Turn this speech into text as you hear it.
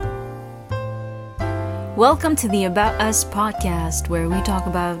Welcome to the About Us podcast, where we talk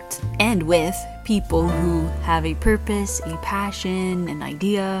about and with people who have a purpose, a passion, an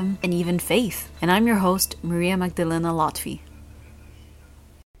idea, and even faith. And I'm your host, Maria Magdalena Lotfi.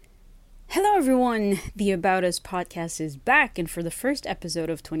 Hello everyone, the About Us podcast is back, and for the first episode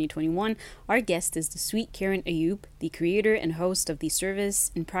of 2021, our guest is the sweet Karen Ayoub, the creator and host of the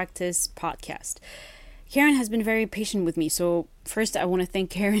Service in Practice podcast. Karen has been very patient with me, so first I want to thank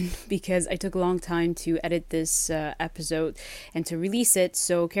Karen because I took a long time to edit this episode and to release it,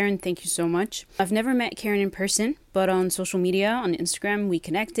 so Karen, thank you so much. I've never met Karen in person, but on social media, on Instagram, we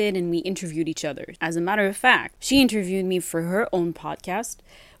connected and we interviewed each other. As a matter of fact, she interviewed me for her own podcast,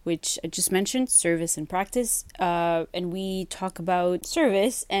 which I just mentioned, Service in Practice, and we talk about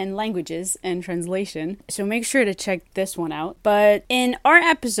service and languages and translation, so make sure to check this one out. But in our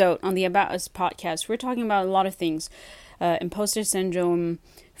episode on the About Us podcast, we're talking about a lot of things: imposter syndrome,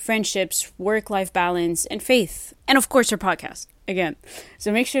 friendships, work-life balance, and faith, and of course her podcast again.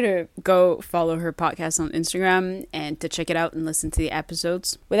 So make sure to go follow her podcast on Instagram and to check it out and listen to the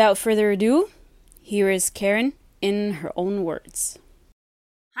episodes. Without further ado, here is Karen in her own words.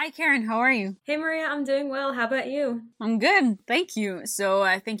 Hi, Karen. How are you? Hey, Maria. I'm doing well. How about you? I'm good. Thank you. So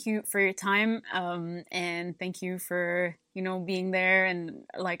thank you for your time and thank you for, being there. And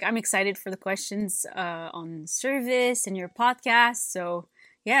I'm excited for the questions on service and your podcast. So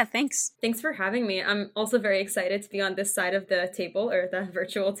yeah, thanks. Thanks for having me. I'm also very excited to be on this side of the table, or the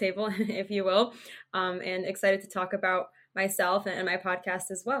virtual table, if you will, and excited to talk about myself and my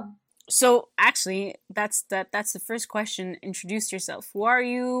podcast as well. So actually, that's the first question. Introduce yourself. Who are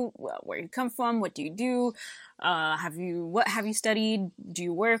you? Where you come from? What do you do? What have you studied? Do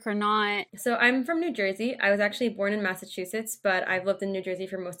you work or not? So I'm from New Jersey. I was actually born in Massachusetts, but I've lived in New Jersey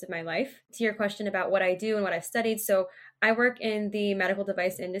for most of my life. To your question about what I do and what I've studied, so I work in the medical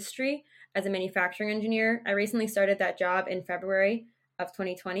device industry as a manufacturing engineer. I recently started that job in February of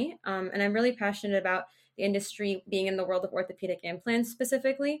 2020, and I'm really passionate about the industry being in the world of orthopedic implants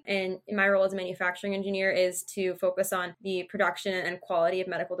specifically. And my role as a manufacturing engineer is to focus on the production and quality of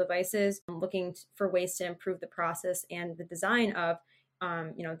medical devices, looking for ways to improve the process and the design of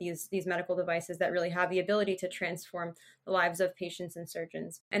these medical devices that really have the ability to transform the lives of patients and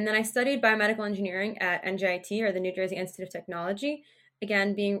surgeons. And then I studied biomedical engineering at NJIT, or the New Jersey Institute of Technology,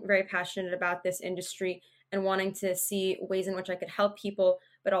 again, being very passionate about this industry and wanting to see ways in which I could help people,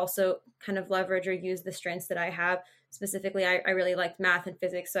 but also kind of leverage or use the strengths that I have. Specifically, I really liked math and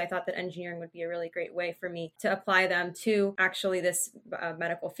physics, so I thought that engineering would be a really great way for me to apply them to actually this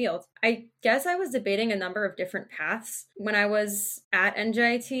medical field. I guess I was debating a number of different paths. When I was at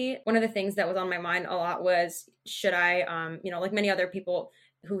NJIT, one of the things that was on my mind a lot was, should I, like many other people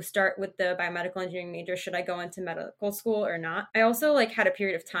who start with the biomedical engineering major, should I go into medical school or not? I also had a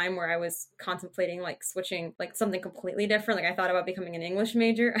period of time where I was contemplating switching something completely different. I thought about becoming an English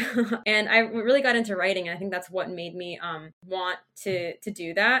major and I really got into writing. And I think that's what made me want to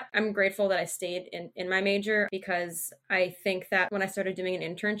do that. I'm grateful that I stayed in my major, because I think that when I started doing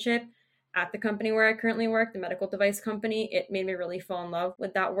an internship at the company where I currently work, the medical device company, it made me really fall in love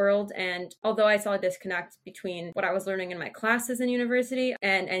with that world. And although I saw a disconnect between what I was learning in my classes in university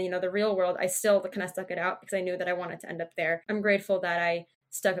and the real world, I still kind of stuck it out because I knew that I wanted to end up there. I'm grateful that I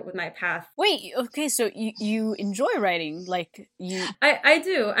stuck it with my path. Wait, okay, so you enjoy writing, I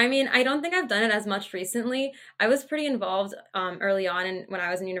do. I mean, I don't think I've done it as much recently. I was pretty involved early on, and when I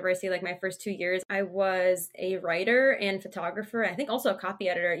was in university, my first 2 years, I was a writer and photographer. I think also a copy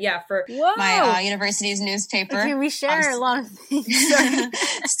editor. Yeah, for my university's newspaper. Okay, we share a lot of things.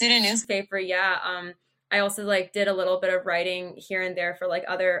 Student newspaper. Yeah. I also did a little bit of writing here and there for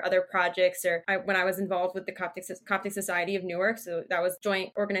other projects, or when I was involved with the Coptic Society of Newark. So that was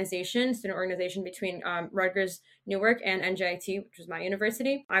student organization between Rutgers Newark and NJIT, which was my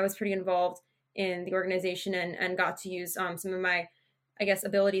university. I was pretty involved in the organization and got to use some of my,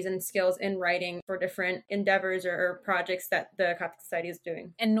 abilities and skills in writing for different endeavors or projects that the Coptic Society is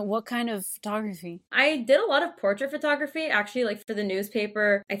doing. And what kind of photography? I did a lot of portrait photography, actually, for the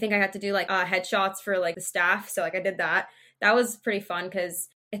newspaper. I think I had to do headshots for the staff. So I did that. That was pretty fun, because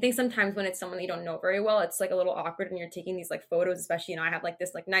I think sometimes when it's someone that you don't know very well, it's a little awkward when you're taking these photos, especially, I have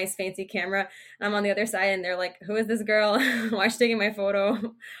this nice fancy camera and I'm on the other side and they're like, who is this girl? Why is she taking my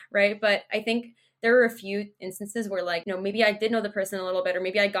photo? Right. But I think there were a few instances where maybe I did know the person a little bit, or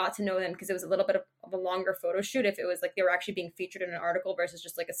maybe I got to know them because it was a little bit of a longer photo shoot, if it was they were actually being featured in an article versus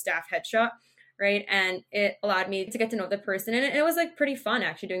just a staff headshot. Right. And it allowed me to get to know the person. And it was pretty fun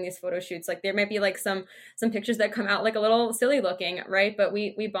actually doing these photo shoots. There might be some pictures that come out a little silly looking. Right. But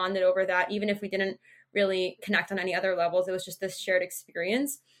we bonded over that, even if we didn't really connect on any other levels. It was just this shared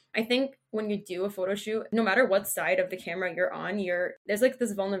experience. I think when you do a photo shoot, no matter what side of the camera you're on, there's like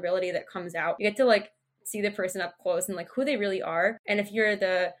this vulnerability that comes out. You get to like see the person up close and like who they really are. And if you're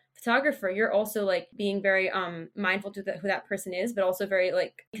the photographer, you're also like being very mindful to who that person is, but also very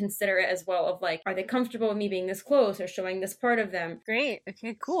like considerate as well of like, are they comfortable with me being this close or showing this part of them? Great.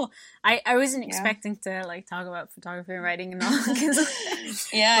 Okay, cool. I wasn't expecting to like talk about photography and writing and all.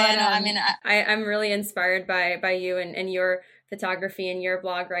 I'm really inspired by you and your photography and your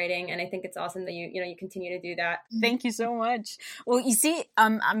blog writing, and I think it's awesome that you continue to do that. Thank you so much. Well, you see,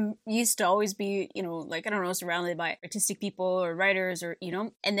 I'm used to always be, like, I don't know, surrounded by artistic people or writers or,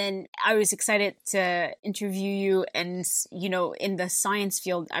 and then I was excited to interview you, and, in the science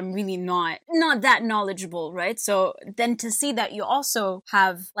field, I'm really not that knowledgeable, right? So then to see that you also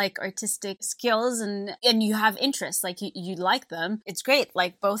have like artistic skills and you have interests, like you like them, it's great.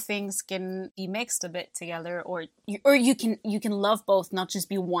 Like both things can be mixed a bit together, or you can love both, not just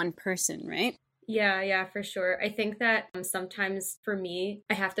be one person, right? Yeah, for sure. I think that sometimes for me,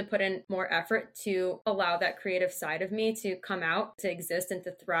 I have to put in more effort to allow that creative side of me to come out, to exist and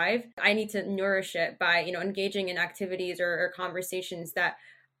to thrive. I need to nourish it by, engaging in activities or conversations that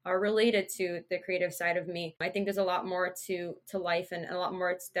are related to the creative side of me. I think there's a lot more to life and a lot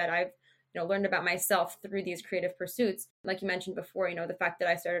more that I've learned about myself through these creative pursuits. Like you mentioned before, the fact that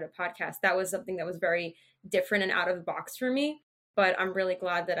I started a podcast, that was something that was very different and out of the box for me. But I'm really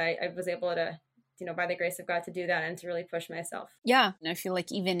glad that I was able to, by the grace of God, to do that and to really push myself. Yeah. And I feel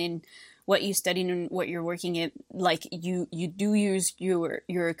like even in what you studied and what you're working in, like you do use your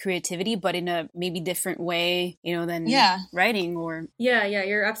creativity, but in a maybe different way, than writing or. Yeah,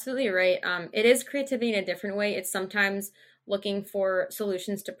 you're absolutely right. It is creativity in a different way. It's sometimes looking for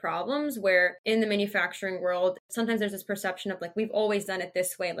solutions to problems, where in the manufacturing world, sometimes there's this perception of like, we've always done it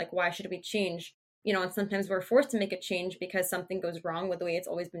this way. Like, why should we change? And sometimes we're forced to make a change because something goes wrong with the way it's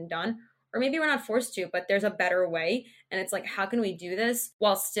always been done. Or maybe we're not forced to, but there's a better way. And it's like, how can we do this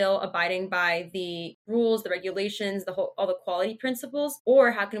while still abiding by the rules, the regulations, all the quality principles?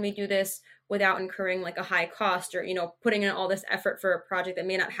 Or how can we do this without incurring like a high cost or, putting in all this effort for a project that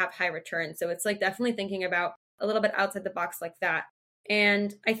may not have high return? So it's like definitely thinking about a little bit outside the box like that.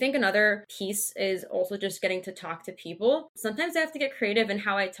 And I think another piece is also just getting to talk to people. Sometimes I have to get creative in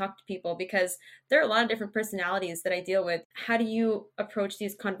how I talk to people because there are a lot of different personalities that I deal with. How do you approach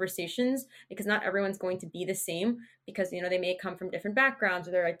these conversations? Because not everyone's going to be the same, because, they may come from different backgrounds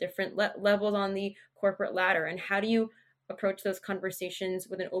or they're at different levels on the corporate ladder. And how do you approach those conversations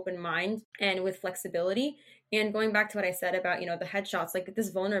with an open mind and with flexibility? And going back to what I said about, the headshots, like this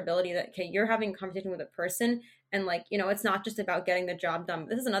vulnerability that, okay, you're having a conversation with a person and like, it's not just about getting the job done.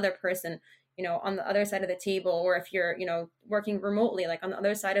 This is another person, on the other side of the table, or if you're, working remotely, like on the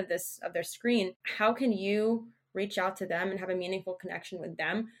other side of their screen, how can you reach out to them and have a meaningful connection with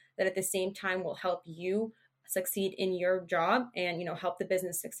them that at the same time will help you succeed in your job and, help the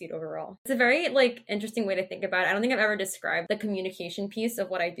business succeed overall? It's a very like interesting way to think about it. I don't think I've ever described the communication piece of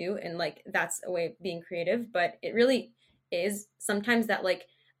what I do and like that's a way of being creative, but it really is sometimes that like,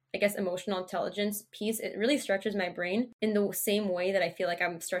 I guess, emotional intelligence piece. It really stretches my brain in the same way that I feel like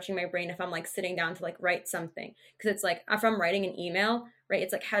I'm stretching my brain if I'm like sitting down to like write something. Because it's like if I'm writing an email, right,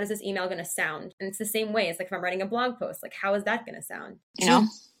 it's like, how does this email going to sound? And it's the same way. It's like if I'm writing a blog post, like how is that going to sound?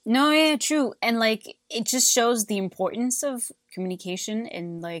 No, yeah, true. And like, it just shows the importance of communication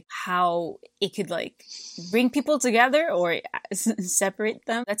and like how it could like bring people together or separate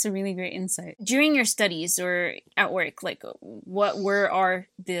them. That's a really great insight. During your studies or at work, like what are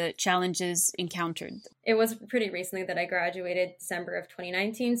the challenges encountered? It was pretty recently that I graduated, December of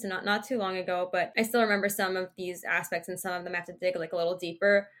 2019. So not too long ago, but I still remember some of these aspects and some of them I have to dig like a little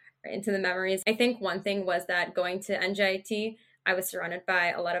deeper into the memories. I think one thing was that going to NJIT, I was surrounded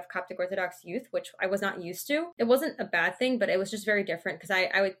by a lot of Coptic Orthodox youth, which I was not used to. It wasn't a bad thing, but it was just very different because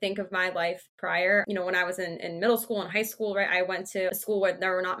I would think of my life prior, when I was in middle school and high school, right? I went to a school where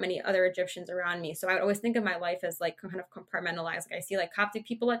there were not many other Egyptians around me. So I would always think of my life as like kind of compartmentalized. Like I see like Coptic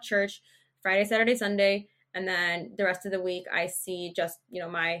people at church, Friday, Saturday, Sunday. And then the rest of the week, I see just,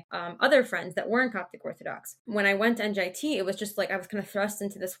 my other friends that weren't Coptic Orthodox. When I went to NJIT, it was just like I was kind of thrust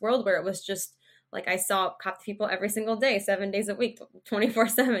into this world where it was just like I saw Coptic people every single day, 7 days a week,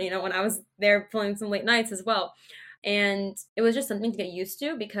 24/7, when I was there pulling some late nights as well. And it was just something to get used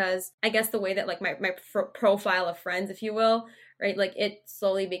to because I guess the way that like my profile of friends, if you will, right, like it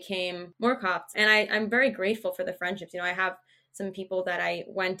slowly became more Copts. And I'm very grateful for the friendships. I have some people that I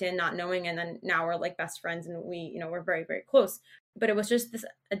went in not knowing and then now we're like best friends and we, we're very, very close. But it was just this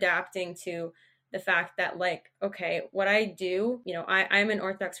adapting to the fact that like, okay, what I do, I'm an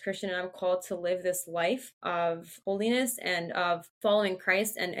Orthodox Christian and I'm called to live this life of holiness and of following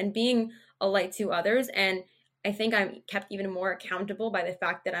Christ and being a light to others. And I think I'm kept even more accountable by the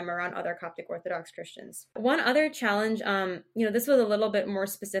fact that I'm around other Coptic Orthodox Christians. One other challenge, this was a little bit more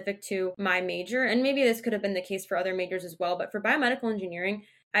specific to my major, and maybe this could have been the case for other majors as well, but for biomedical engineering,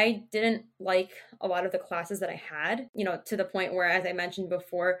 I didn't like a lot of the classes that I had, to the point where, as I mentioned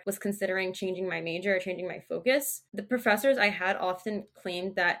before, was considering changing my major or changing my focus. The professors I had often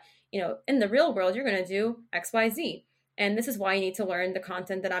claimed that, in the real world, you're going to do X, Y, Z. And this is why you need to learn the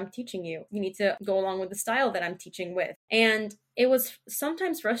content that I'm teaching you. You need to go along with the style that I'm teaching with. And it was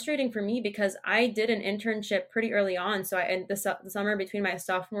sometimes frustrating for me because I did an internship pretty early on. So in the summer between my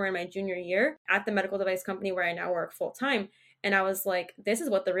sophomore and my junior year at the medical device company where I now work full time. And I was like, this is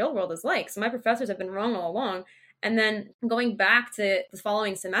what the real world is like. So my professors have been wrong all along. And then going back to the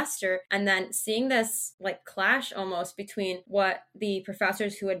following semester and then seeing this like clash almost between what the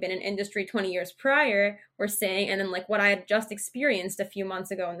professors who had been in industry 20 years prior were saying and then like what I had just experienced a few months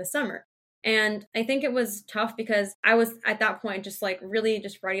ago in the summer. And I think it was tough because I was at that point just like really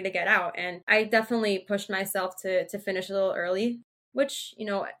just ready to get out. And I definitely pushed myself to finish a little early, which,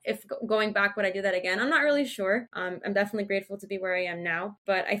 if going back, would I do that again? I'm not really sure. I'm definitely grateful to be where I am now.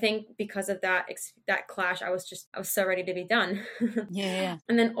 But I think because of that clash, I was so ready to be done. Yeah.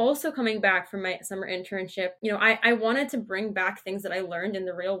 And then also coming back from my summer internship, I wanted to bring back things that I learned in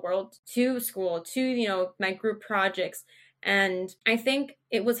the real world to school, to, my group projects. And I think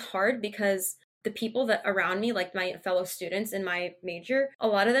it was hard because the people that around me, like my fellow students in my major, a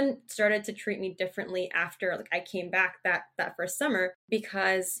lot of them started to treat me differently after like I came back that first summer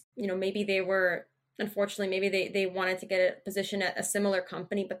because, maybe they were, unfortunately, maybe they wanted to get a position at a similar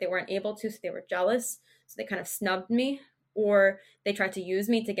company, but they weren't able to, so they were jealous. So they kind of snubbed me, or they tried to use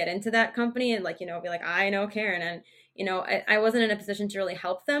me to get into that company and like, be like, I know Karen. And, I wasn't in a position to really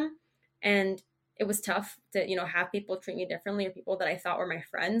help them. And it was tough to, have people treat me differently, or people that I thought were my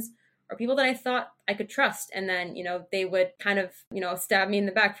friends, or people that I thought I could trust. And then, they would kind of, stab me in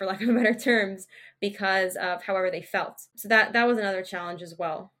the back, for lack of better terms, because of however they felt. So that was another challenge as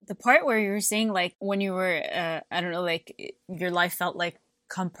well. The part where you were saying, like, when you were, I don't know, like, your life felt like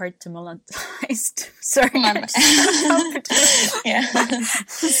compartmentalized. Sorry. Yeah.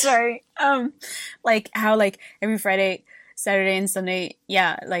 Sorry. Like how, like, every Friday, Saturday and Sunday,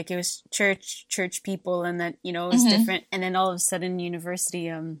 yeah, like it was church people, and then, it was different. And then all of a sudden,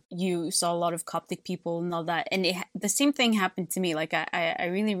 university, you saw a lot of Coptic people and all that. And the same thing happened to me. Like I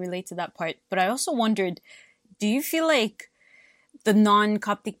really relate to that part. But I also wondered, do you feel like the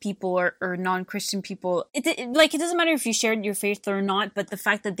non-Coptic people or non-Christian people, it doesn't matter if you shared your faith or not, but the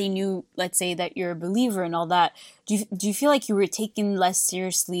fact that they knew, let's say, that you're a believer and all that, do you feel like you were taken less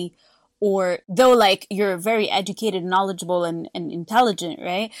seriously? Or though, like, you're very educated, knowledgeable, and intelligent,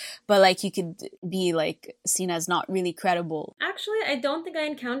 right? But, like, you could be, like, seen as not really credible. Actually, I don't think I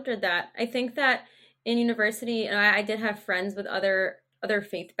encountered that. I think that in university, I did have friends with other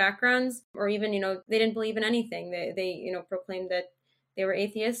faith backgrounds, or even, they didn't believe in anything. They proclaimed that they were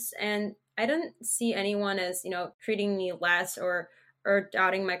atheists. And I didn't see anyone as, treating me less or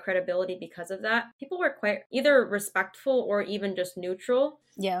doubting my credibility because of that. People were quite either respectful or even just neutral.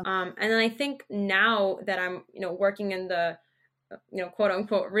 Yeah. And then I think now that I'm, working in the, quote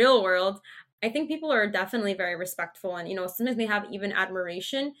unquote real world, I think people are definitely very respectful, and, sometimes they have even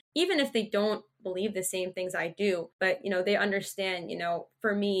admiration, even if they don't believe the same things I do. But, they understand,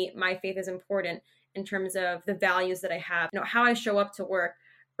 for me, my faith is important in terms of the values that I have, how I show up to work,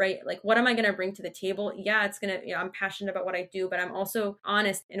 right? Like, what am I going to bring to the table? Yeah, it's going to, I'm passionate about what I do, but I'm also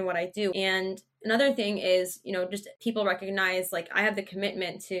honest in what I do. And another thing is, just people recognize, like, I have the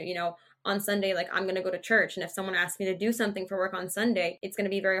commitment to, on Sunday, like, I'm going to go to church. And if someone asks me to do something for work on Sunday, it's going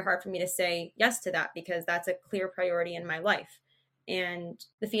to be very hard for me to say yes to that, because that's a clear priority in my life. And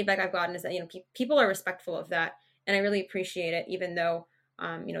the feedback I've gotten is that, people are respectful of that. And I really appreciate it, even though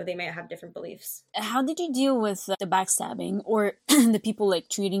they may have different beliefs. How did you deal with the backstabbing or the people like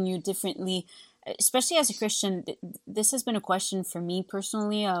treating you differently, especially as a Christian? This has been a question for me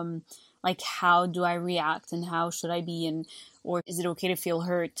personally. Like, how do I react and how should I be? And, or is it okay to feel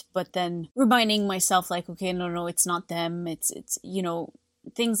hurt? But then reminding myself, like, okay, no, it's not them. It's,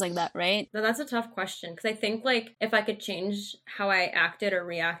 things like that, right? Now, that's a tough question, because I think, like, if I could change how I acted or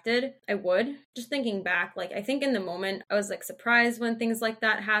reacted, I would. Just thinking back, like, I think in the moment I was, like, surprised when things like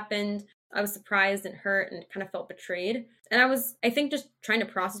that happened. I was surprised and hurt and kind of felt betrayed. And I think, just trying to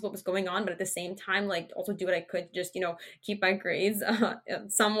process what was going on, but at the same time, like, also do what I could to just, keep my grades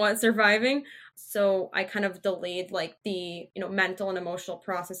somewhat surviving. So I kind of delayed like the, mental and emotional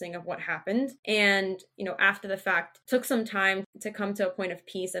processing of what happened. And, after the fact, took some time to come to a point of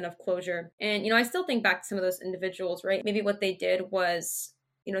peace and of closure. And, I still think back to some of those individuals, right? Maybe what they did was,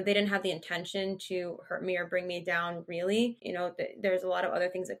 they didn't have the intention to hurt me or bring me down, really. There's a lot of other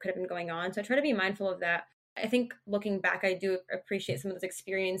things that could have been going on. So I try to be mindful of that. I think looking back, I do appreciate some of those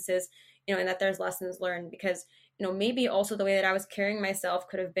experiences, and that there's lessons learned, because, maybe also the way that I was carrying myself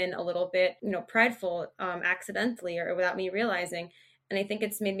could have been a little bit, prideful, accidentally, or without me realizing. And I think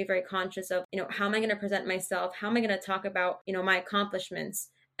it's made me very conscious of, how am I going to present myself? How am I going to talk about, my accomplishments?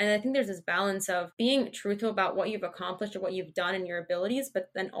 And I think there's this balance of being truthful about what you've accomplished or what you've done and your abilities, but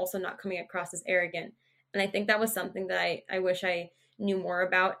then also not coming across as arrogant. And I think that was something that I wish I knew more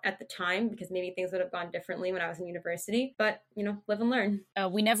about at the time, because maybe things would have gone differently when I was in university. But, live and learn.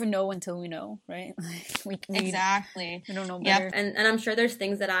 We never know until we know, right? Exactly. We don't know better. Yep. And I'm sure there's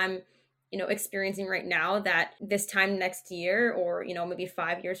things that I'm, experiencing right now that this time next year, or, maybe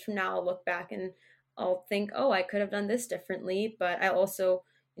 5 years from now, I'll look back and I'll think, oh, I could have done this differently. But I also,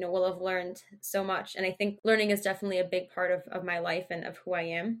 will have learned so much. And I think learning is definitely a big part of my life and of who I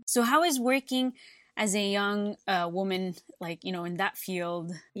am. So how is working as a young woman, like, in that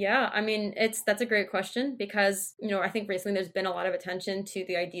field? Yeah, I mean, that's a great question, because, I think recently there's been a lot of attention to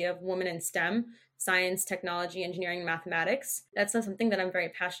the idea of women in STEM, science, technology, engineering, mathematics. That's not something that I'm very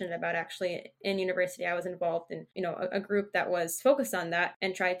passionate about. Actually, in university, I was involved in, a group that was focused on that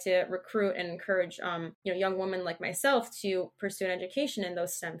and tried to recruit and encourage, young women like myself to pursue an education in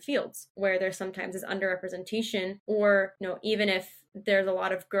those STEM fields, where there sometimes is underrepresentation, or, even if there's a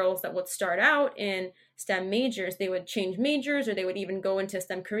lot of girls that would start out in STEM majors, they would change majors, or they would even go into a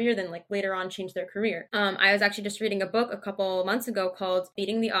STEM career, then like later on change their career. I was actually just reading a book a couple months ago called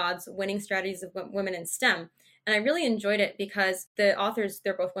Beating the Odds, Winning Strategies of Women in STEM. And I really enjoyed it because the authors,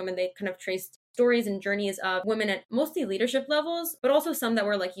 they're both women. They kind of traced stories and journeys of women at mostly leadership levels, but also some that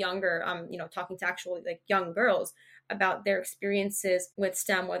were like younger, talking to actually like young girls about their experiences with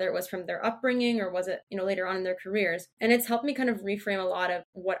STEM, whether it was from their upbringing or was it, later on in their careers. And it's helped me kind of reframe a lot of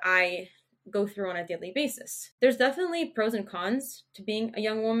what I go through on a daily basis. There's definitely pros and cons to being a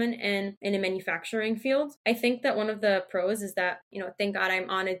young woman in a manufacturing field. I think that one of the pros is that, thank God I'm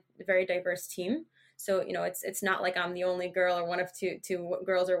on a very diverse team. So, it's not like I'm the only girl or one of two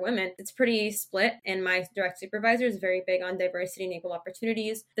girls or women. It's pretty split. And my direct supervisor is very big on diversity and equal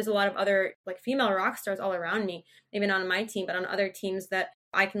opportunities. There's a lot of other like female rock stars all around me, maybe not on my team, but on other teams that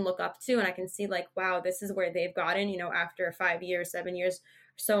I can look up to, and I can see like, wow, this is where they've gotten, after 5 years, 7 years,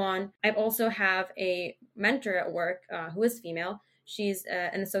 so on. I also have a mentor at work who is female. She's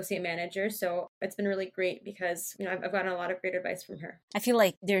an associate manager. So it's been really great because, I've gotten a lot of great advice from her. I feel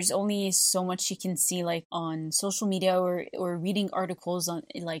like there's only so much you can see like on social media or reading articles on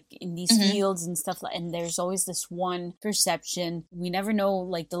like in these fields and stuff. And there's always this one perception. We never know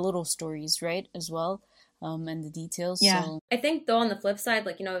like the little stories, right? As well. And the details. Yeah. So I think though on the flip side,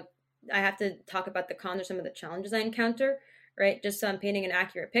 like, I have to talk about the cons or some of the challenges I encounter, right? Just so I'm painting an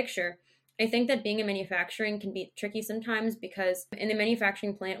accurate picture. I think that being in manufacturing can be tricky sometimes because in the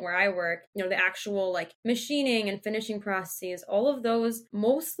manufacturing plant where I work, the actual like machining and finishing processes, all of those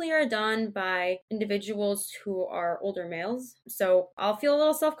mostly are done by individuals who are older males. So I'll feel a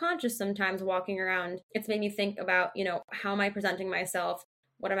little self-conscious sometimes walking around. It's made me think about, how am I presenting myself?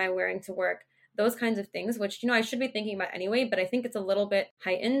 What am I wearing to work? Those kinds of things, which, I should be thinking about anyway, but I think it's a little bit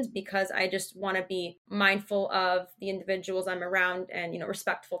heightened because I just want to be mindful of the individuals I'm around and,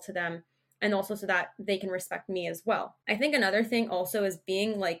 respectful to them. And also so that they can respect me as well. I think another thing also is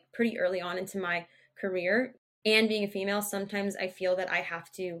being like pretty early on into my career and being a female, sometimes I feel that I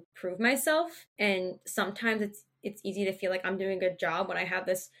have to prove myself. And sometimes it's easy to feel like I'm doing a good job when I have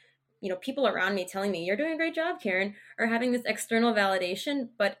this, people around me telling me, you're doing a great job, Karen, or having this external validation.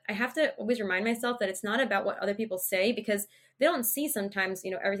 But I have to always remind myself that it's not about what other people say, because they don't see sometimes,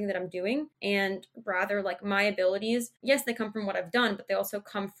 everything that I'm doing. And rather like my abilities, yes, they come from what I've done, but they also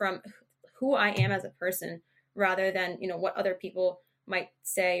come from who I am as a person rather than, what other people might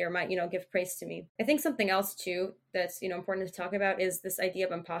say or might, give praise to me. I think something else too that's, important to talk about is this idea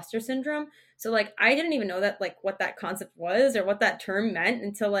of imposter syndrome. So like, I didn't even know that like what that concept was or what that term meant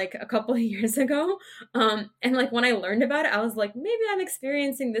until like a couple of years ago. And like when I learned about it, I was like, maybe I'm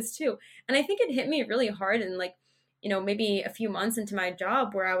experiencing this too. And I think it hit me really hard in like, maybe a few months into my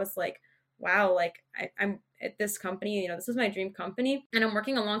job where I was like, wow, like I'm at this company, this is my dream company. And I'm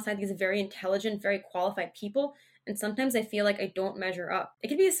working alongside these very intelligent, very qualified people. And sometimes I feel like I don't measure up. It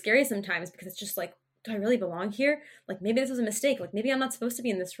can be scary sometimes because it's just like, do I really belong here? Like maybe this was a mistake. Like maybe I'm not supposed to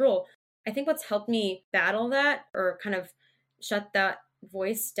be in this role. I think what's helped me battle that or kind of shut that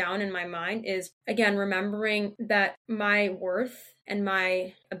voice down in my mind is, again, remembering that my worth and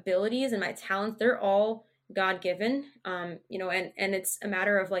my abilities and my talents, they're all God-given. And it's a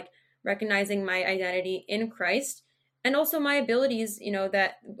matter of like recognizing my identity in Christ and also my abilities,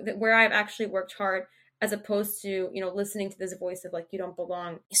 that where I've actually worked hard, as opposed to, listening to this voice of like, you don't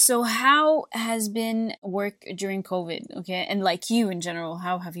belong. So how has been work during COVID? Okay. And like you in general,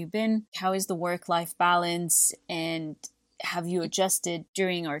 how have you been? How is the work-life balance? And have you adjusted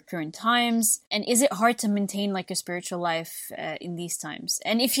during our current times? And is it hard to maintain like a spiritual life in these times?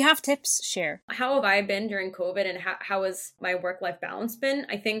 And if you have tips, share. How have I been during COVID, and how has my work-life balance been?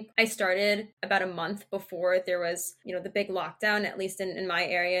 I think I started about a month before there was, the big lockdown, at least in my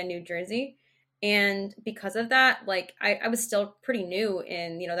area, New Jersey. And because of that, like I was still pretty new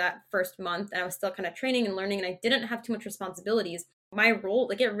in, that first month, and I was still kind of training and learning, and I didn't have too much responsibilities. My role,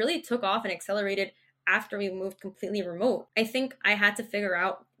 like it really took off and accelerated after we moved completely remote. I think I had to figure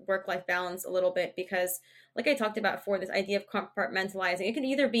out work-life balance a little bit because, like I talked about before, this idea of compartmentalizing, it can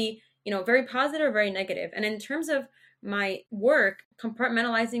either be, very positive or very negative. And in terms of my work,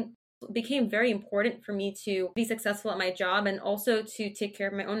 compartmentalizing became very important for me to be successful at my job and also to take care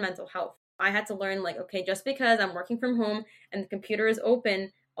of my own mental health. I had to learn, like, okay, just because I'm working from home and the computer is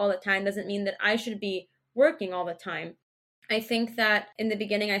open all the time doesn't mean that I should be working all the time. I think that in the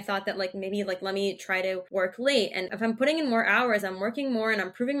beginning, I thought that like maybe like let me try to work late. And if I'm putting in more hours, I'm working more and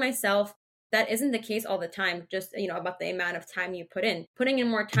I'm proving myself. That isn't the case all the time, just, about the amount of time you put in. Putting in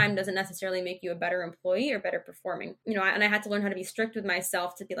more time doesn't necessarily make you a better employee or better performing. And I had to learn how to be strict with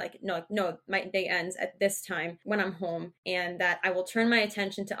myself to be like, no, my day ends at this time when I'm home, and that I will turn my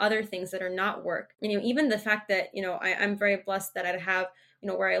attention to other things that are not work. Even the fact that, I'm very blessed that I have,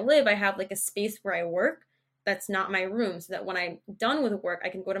 where I live, I have like a space where I work that's not my room, so that when I'm done with work, I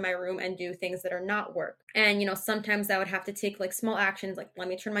can go to my room and do things that are not work. And, sometimes I would have to take like small actions, like let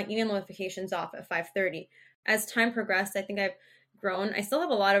me turn my email notifications off at 5:30. As time progressed, I think I've grown. I still have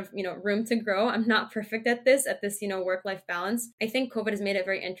a lot of, room to grow. I'm not perfect at this, work-life balance. I think COVID has made it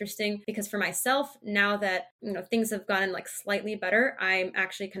very interesting because for myself, now that, things have gotten like slightly better, I'm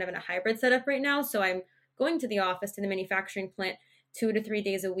actually kind of in a hybrid setup right now. So I'm going to the office, to the manufacturing plant 2 to 3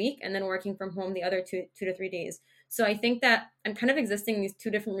 days a week, and then working from home the other two to 3 days. So I think that I'm kind of existing in these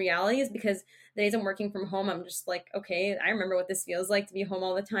two different realities, because the days I'm working from home, I'm just like, okay, I remember what this feels like to be home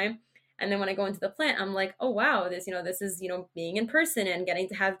all the time. And then when I go into the plant, I'm like, oh wow, this is, being in person and getting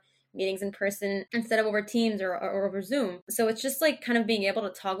to have meetings in person instead of over Teams or over Zoom. So it's just like kind of being able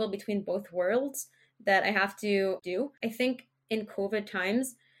to toggle between both worlds that I have to do. I think in COVID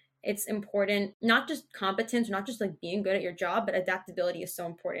times, it's important, not just competence, not just like being good at your job, but adaptability is so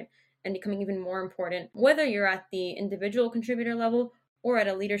important and becoming even more important, whether you're at the individual contributor level or at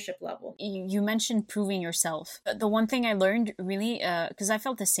a leadership level. You mentioned proving yourself. The one thing I learned really, because I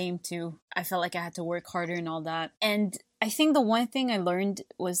felt the same too. I felt like I had to work harder and all that. And I think the one thing I learned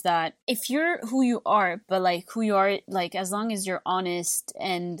was that if you're who you are, but like who you are, like as long as you're honest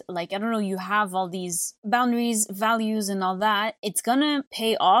and like, I don't know, you have all these boundaries, values and all that, it's gonna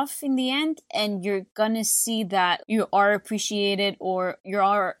pay off in the end. And you're gonna see that you are appreciated or you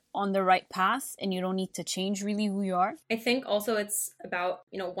are on the right path and you don't need to change really who you are. I think also it's about,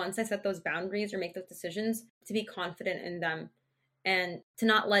 once I set those boundaries or make those decisions, to be confident in them and to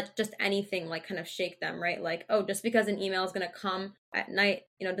not let just anything like kind of shake them, right? Like, oh, just because an email is going to come at night,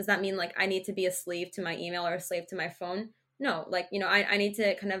 does that mean like I need to be a slave to my email or a slave to my phone? No, like, I need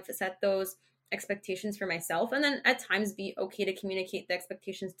to kind of set those expectations for myself, and then at times be okay to communicate the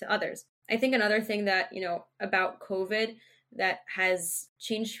expectations to others. I think another thing that, about COVID that has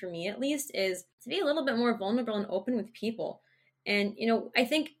changed for me at least is to be a little bit more vulnerable and open with people. And, I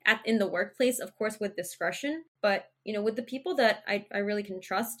think in the workplace, of course, with discretion, but, with the people that I really can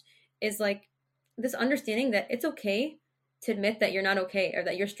trust, is like this understanding that it's okay to admit that you're not okay or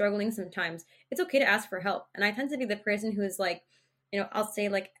that you're struggling sometimes. It's okay to ask for help. And I tend to be the person who is like, I'll say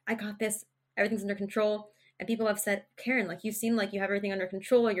like, I got this, everything's under control. And people have said, Karen, like you seem like you have everything under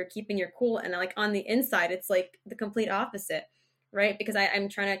control or you're keeping your cool. And like on the inside, it's like the complete opposite. Right? Because I'm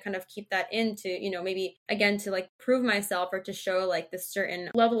trying to kind of keep that in to, maybe again, to like prove myself or to show like this certain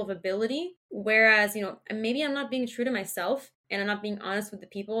level of ability. Whereas, maybe I'm not being true to myself and I'm not being honest with the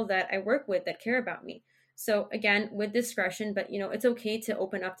people that I work with that care about me. So again, with discretion, but it's okay to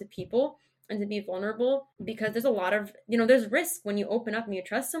open up to people and to be vulnerable, because there's a lot of, there's risk when you open up and you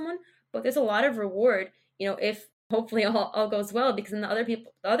trust someone, but there's a lot of reward, if hopefully all goes well, because then the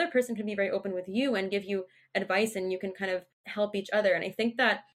other person can be very open with you and give you advice, and you can kind of help each other. And I think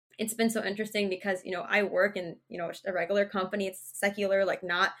that it's been so interesting because, I work in, a regular company. It's secular, like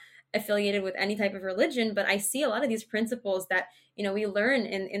not affiliated with any type of religion, but I see a lot of these principles that, we learn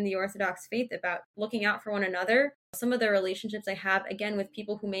in the Orthodox faith about looking out for one another. Some of the relationships I have, again, with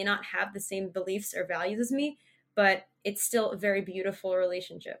people who may not have the same beliefs or values as me, but it's still a very beautiful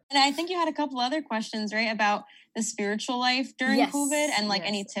relationship. And I think you had a couple other questions, right, about the spiritual life during COVID and like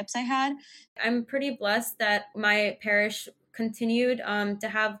any tips I had. I'm pretty blessed that my parish continued to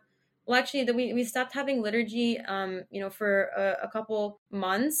have, well, actually, we stopped having liturgy, for a couple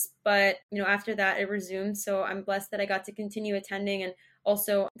months, but, after that it resumed. So I'm blessed that I got to continue attending. And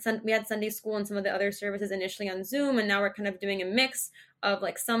also we had Sunday school and some of the other services initially on Zoom, and now we're kind of doing a mix of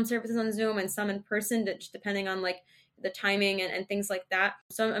like some services on Zoom and some in person, just depending on like the timing and things like that.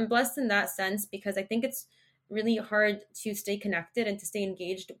 So I'm blessed in that sense, because I think it's really hard to stay connected and to stay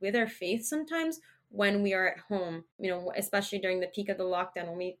engaged with our faith sometimes when we are at home, especially during the peak of the lockdown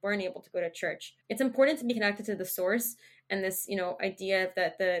when we weren't able to go to church. It's important to be connected to the source, and this, idea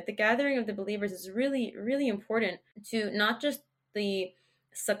that the gathering of the believers is really, really important to not just the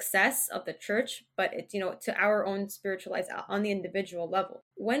success of the church, but it's, to our own spiritual lives on the individual level.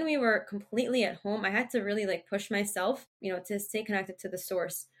 When we were completely at home, I had to really like push myself, to stay connected to the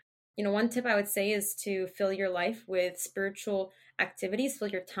source. One tip I would say is to fill your life with spiritual activities, fill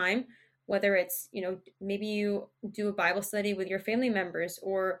your time, whether it's, maybe you do a Bible study with your family members,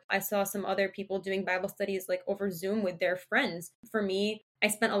 or I saw some other people doing Bible studies like over Zoom with their friends. For me, I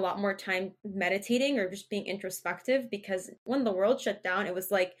spent a lot more time meditating or just being introspective, because when the world shut down, it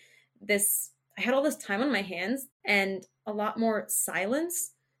was like I had all this time on my hands and a lot more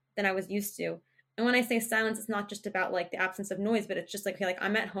silence than I was used to. And when I say silence, it's not just about like the absence of noise, but it's just like, okay, like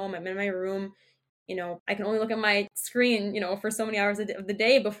I'm at home, I'm in my room, I can only look at my screen, for so many hours of the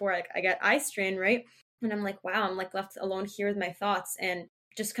day before I get eye strain, right? And I'm like, wow, I'm like left alone here with my thoughts, and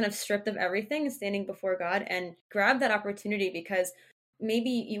just kind of stripped of everything and standing before God, and grab that opportunity, because maybe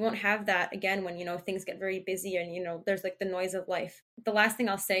you won't have that again when, things get very busy and, there's like the noise of life. The last thing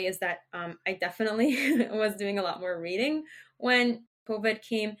I'll say is that I definitely was doing a lot more reading when COVID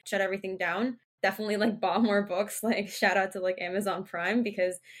came, shut everything down. Definitely like bought more books, like shout out to like Amazon Prime,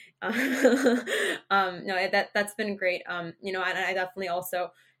 because no, that's been great. And I definitely also,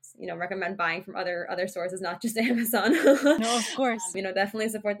 recommend buying from other sources, not just Amazon. No, of course. Definitely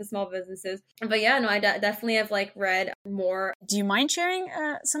support the small businesses. But yeah, no, I definitely have like read more. Do you mind sharing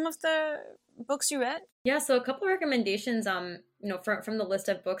some of the books you read? Yeah, so a couple of recommendations, from the list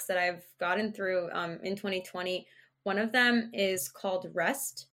of books that I've gotten through in 2020. One of them is called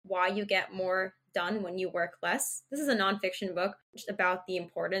Rest: Why You Get More Done When You Work Less. This is a nonfiction book just about the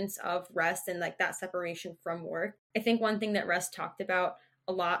importance of rest and like that separation from work. I think one thing that Rest talked about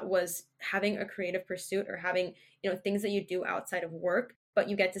a lot was having a creative pursuit, or having, things that you do outside of work, but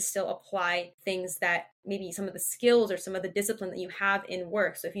you get to still apply things that maybe some of the skills or some of the discipline that you have in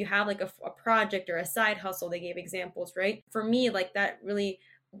work. So if you have like a project or a side hustle, they gave examples, right? For me, like that really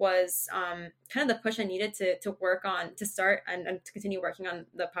was kind of the push I needed to work on, to start and to continue working on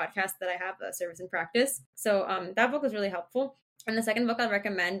the podcast that I have, the Service in Practice. So that book was really helpful. And the second book I'd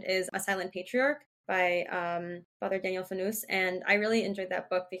recommend is A Silent Patriarch by Father Daniel Fanous. And I really enjoyed that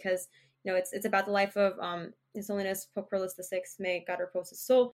book because, it's about the life of His Holiness Pope Carlos VI, may God repose his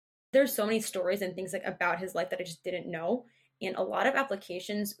soul. There's so many stories and things like about his life that I just didn't know, and a lot of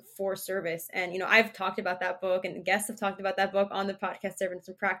applications for service. And, I've talked about that book, and guests have talked about that book on the podcast Servants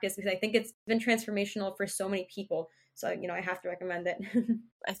in Practice, because I think it's been transformational for so many people. So, I have to recommend it.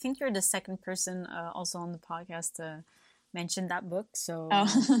 I think you're the second person also on the podcast to mention that book. So,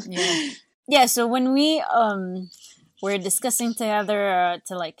 yeah. Yeah, so when we were discussing together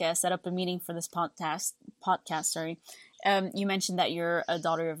to set up a meeting for this podcast, you mentioned that you're a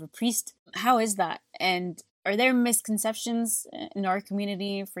daughter of a priest. How is that? And are there misconceptions in our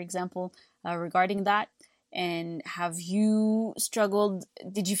community, for example, regarding that? And have you struggled?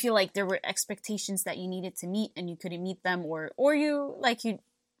 Did you feel like there were expectations that you needed to meet and you couldn't meet them, or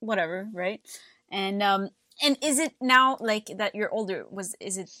whatever, right? And is it now, like, that you're older?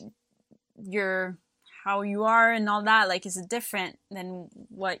 Is it how you are and all that? Like, is it different than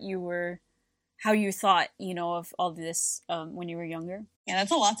how you thought, of all this when you were younger? Yeah,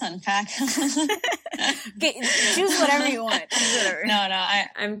 that's a lot to unpack. Okay, choose whatever you want. No,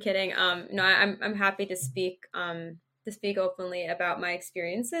 I'm kidding. No, I'm happy to speak openly about my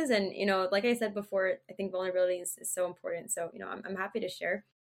experiences. And, like I said before, I think vulnerability is so important. So, I'm happy to share.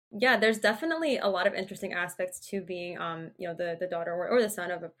 Yeah, there's definitely a lot of interesting aspects to being, the daughter or the son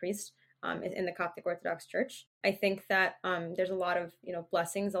of a priest. in the Coptic Orthodox Church. I think that there's a lot of,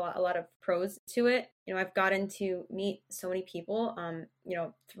 blessings, a lot of pros to it. I've gotten to meet so many people,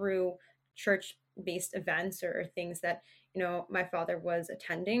 through church-based events or things that, my father was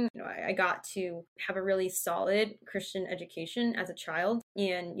attending. I got to have a really solid Christian education as a child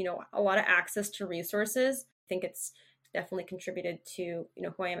and, a lot of access to resources. I think it's definitely contributed to,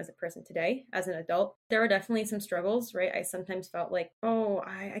 who I am as a person today as an adult. There were definitely some struggles, right? I sometimes felt like, oh,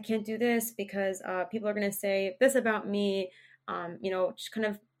 I can't do this because people are going to say this about me, just kind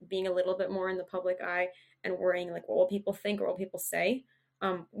of being a little bit more in the public eye and worrying like, what will people think or what will people say?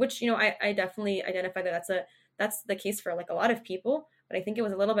 Which, I definitely identify that that's the case for like a lot of people. But I think it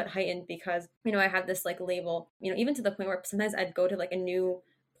was a little bit heightened because, I had this like label, even to the point where sometimes I'd go to like a new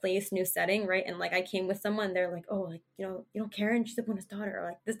place, new setting, right? And like I came with someone, they're like, oh, like, Karen, she's Abuna's daughter, or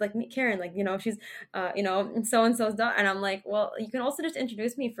like this, like me, Karen, like, she's, and so-and-so's daughter. And I'm like, well, you can also just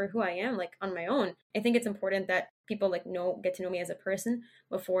introduce me for who I am, like on my own. I think it's important that people like get to know me as a person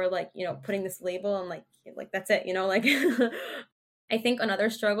before like, putting this label and like, that's it, like, I think another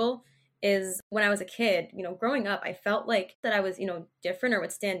struggle is when I was a kid, growing up, I felt like that I was, different or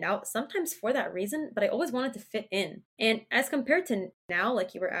would stand out sometimes for that reason, but I always wanted to fit in. And as compared to now,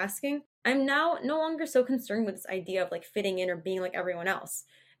 like you were asking, I'm now no longer so concerned with this idea of like fitting in or being like everyone else.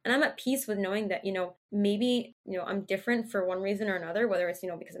 And I'm at peace with knowing that, maybe, I'm different for one reason or another, whether it's,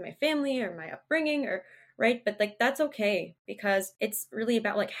 because of my family or my upbringing or right. But like, that's okay because it's really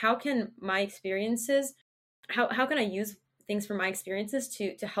about like, how can my experiences, how can I use things from my experiences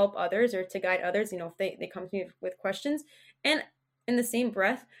to help others or to guide others, if they come to me with questions. And in the same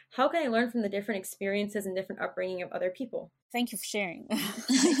breath, how can I learn from the different experiences and different upbringing of other people? Thank you for sharing.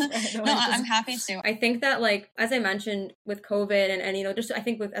 No, I'm happy to. I think that like, as I mentioned with COVID and just I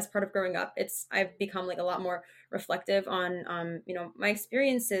think as part of growing up, I've become like a lot more reflective on, my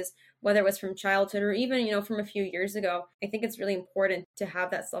experiences, whether it was from childhood or even, from a few years ago. I think it's really important to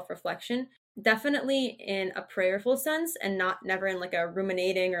have that self-reflection. Definitely in a prayerful sense and never in like a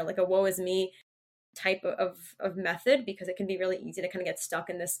ruminating or like a woe is me type of method, because it can be really easy to kind of get stuck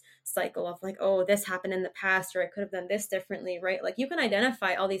in this cycle of like, oh, this happened in the past or I could have done this differently, right? Like you can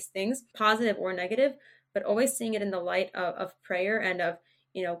identify all these things, positive or negative, but always seeing it in the light of prayer and of,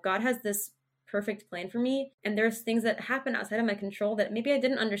 God has this perfect plan for me. And there's things that happen outside of my control that maybe I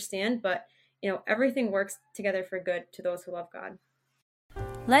didn't understand, but, everything works together for good to those who love God.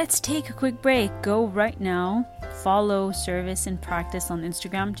 Let's take a quick break. Go right now. Follow Service in Practice on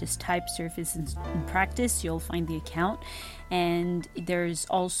Instagram. Just type Service in Practice. You'll find the account. And there's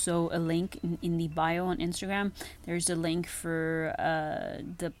also a link in the bio on Instagram. There's a link for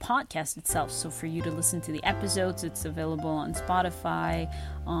the podcast itself. So for you to listen to the episodes, it's available on Spotify,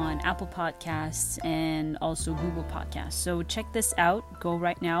 on Apple Podcasts, and also Google Podcasts. So check this out. Go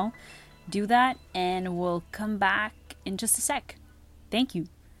right now. Do that. And we'll come back in just a sec. Thank you.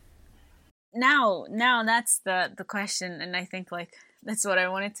 Now that's the question, and I think like that's what I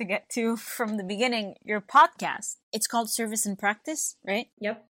wanted to get to from the beginning. Your podcast, it's called Service in Practice, right?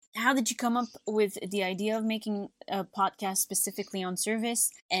 Yep. How did you come up with the idea of making a podcast specifically on service,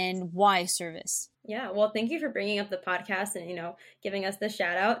 and why service? Yeah, well, thank you for bringing up the podcast and, giving us the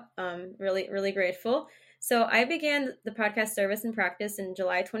shout out. Really, really grateful. So I began the podcast Service in Practice in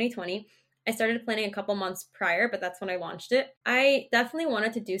July 2020. I started planning a couple months prior, but that's when I launched it. I definitely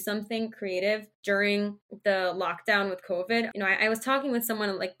wanted to do something creative during the lockdown with COVID. I was talking with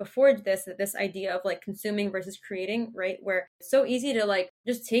someone like before this idea of like consuming versus creating, right? Where it's so easy to like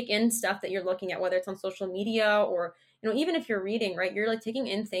just take in stuff that you're looking at, whether it's on social media or, even if you're reading, right? You're like taking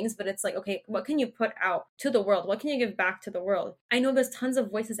in things, but it's like, okay, what can you put out to the world? What can you give back to the world? I know there's tons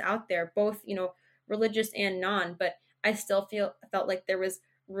of voices out there, both, religious and non, but I still felt like there was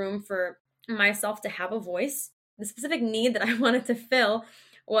room for myself to have a voice. The specific need that I wanted to fill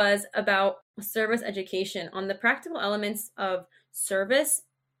was about service education on the practical elements of service,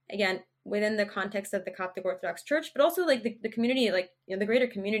 again, within the context of the Coptic Orthodox Church, but also like the community, like the greater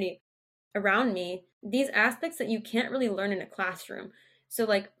community around me, these aspects that you can't really learn in a classroom. So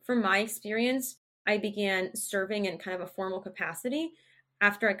like from my experience, I began serving in kind of a formal capacity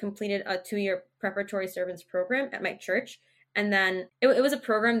after I completed a 2-year preparatory servants program at my church. And then it was a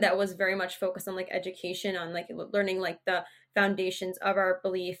program that was very much focused on like education, on like learning like the foundations of our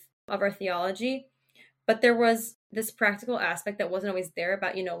belief, of our theology. But there was this practical aspect that wasn't always there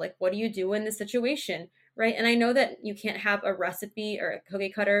about, like, what do you do in this situation, right? And I know that you can't have a recipe or a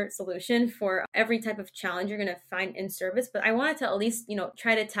cookie cutter solution for every type of challenge you're going to find in service. But I wanted to at least,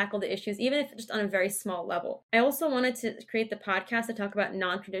 try to tackle the issues, even if just on a very small level. I also wanted to create the podcast to talk about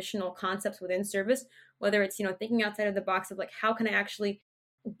non-traditional concepts within service, whether it's, thinking outside of the box of like, how can I actually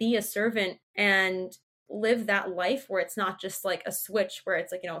be a servant and live that life where it's not just like a switch where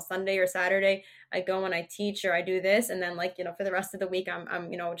it's like, Sunday or Saturday I go and I teach or I do this, and then like, for the rest of the week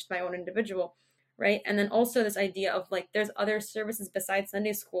I'm just my own individual, right? And then also this idea of like there's other services besides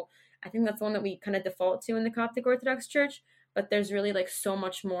Sunday school. I think that's the one that we kind of default to in the Coptic Orthodox Church, but there's really like so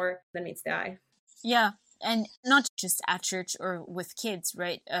much more than meets the eye. Yeah. And not just at church or with kids,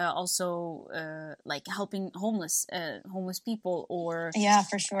 right? Also, like helping homeless people, or yeah,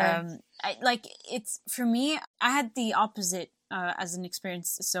 for sure. It's for me. I had the opposite as an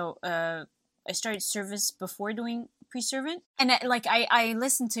experience. So I started service before doing pre-servant, and I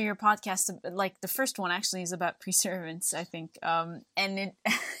listened to your podcast. Like the first one actually is about pre-servants, I think. And it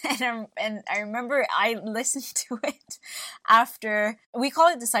and I remember I listened to it after, we call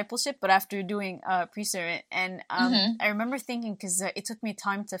it discipleship, but after doing pre-servant, and I remember thinking, because it took me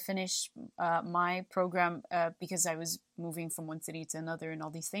time to finish my program because I was moving from one city to another and all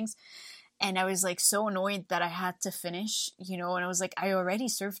these things. And I was like so annoyed that I had to finish, and I was like, I already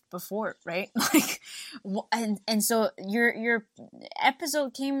served before, right? Like, and so your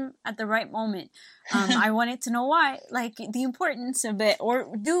episode came at the right moment. I wanted to know why, like the importance of it,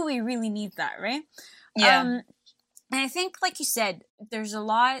 or do we really need that, right? Yeah. And I think, like you said, there's a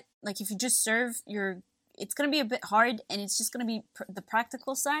lot, like if you just serve, it's going to be a bit hard, and it's just going to be the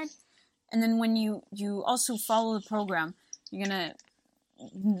practical side. And then when you also follow the program, you're going to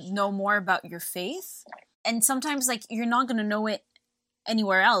know more about your faith, and sometimes like you're not going to know it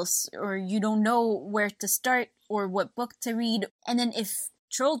anywhere else, or you don't know where to start or what book to read. And then if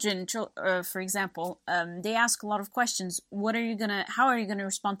children, for example, they ask a lot of questions, how are you gonna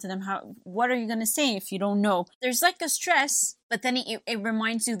respond to them, what are you gonna say if you don't know? There's like a stress, but then it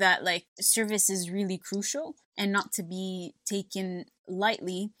reminds you that like service is really crucial and not to be taken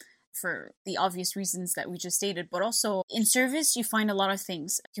lightly, for the obvious reasons that we just stated. But also in service, you find a lot of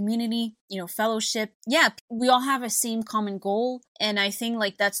things: community, fellowship. Yeah, we all have a same common goal. And I think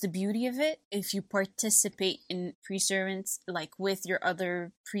like that's the beauty of it. If you participate in pre-servants, like with your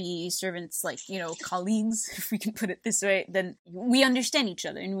other pre-servants, like, colleagues, if we can put it this way, then we understand each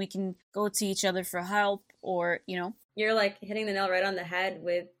other and we can go to each other for help, or, You're like hitting the nail right on the head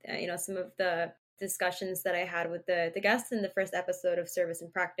with, some of the discussions that I had with the guests in the first episode of Service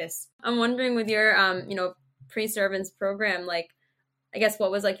and Practice. I'm wondering, with your pre-servants program, like, I guess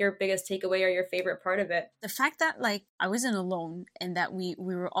what was like your biggest takeaway or your favorite part of it? The fact that like I wasn't alone, and that we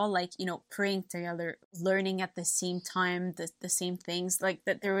were all like, praying together, learning at the same time, the same things, like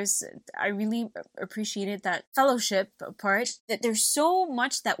that I really appreciated that fellowship part, that there's so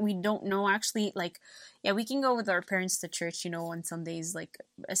much that we don't know actually. Like, yeah, we can go with our parents to church, on Sundays, like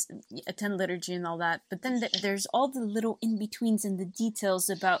attend liturgy and all that. But then there's all the little in-betweens and the details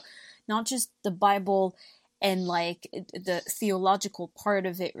about not just the Bible and like the theological part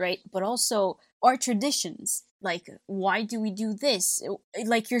of it, right? But also our traditions. Like, why do we do this?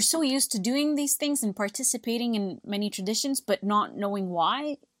 Like, you're so used to doing these things and participating in many traditions, but not knowing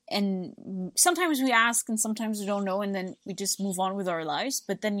why. And sometimes we ask and sometimes we don't know, and then we just move on with our lives.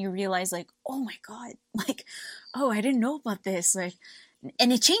 But then you realize like, oh my God, like, oh, I didn't know about this. Like,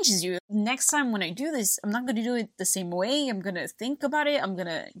 and it changes you. Next time when I do this, I'm not going to do it the same way. I'm going to think about it. I'm going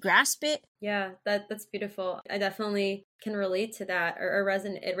to grasp it. Yeah, that's beautiful. I definitely can relate to that, or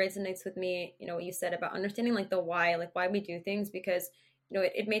it resonates with me, what you said about understanding like the why, like why we do things, because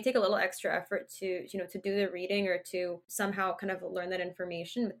it may take a little extra effort to, to do the reading or to somehow kind of learn that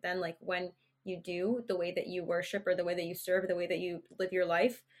information. But then like when you do, the way that you worship or the way that you serve, the way that you live your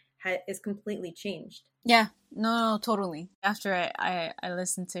life is completely changed. Yeah, no, totally. After I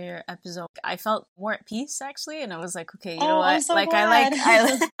listened to your episode, I felt more at peace actually, and I was like, okay, you know what? I'm so like glad.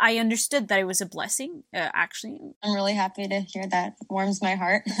 I understood that it was a blessing. Actually, I'm really happy to hear that. It warms my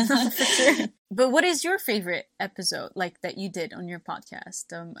heart. For sure. But what is your favorite episode, like that you did on your podcast?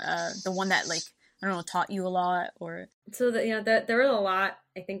 The one that like, I don't know, taught you a lot, or so that there were a lot,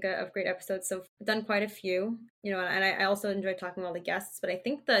 I think, of great episodes. So I've done quite a few, and I also enjoyed talking to all the guests. But I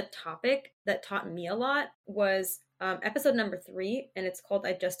think the topic that taught me a lot was episode number 3, and it's called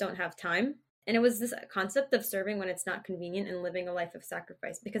 "I Just Don't Have Time." And it was this concept of serving when it's not convenient and living a life of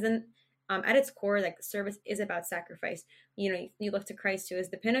sacrifice. Because at its core, like, service is about sacrifice. You look to Christ, who is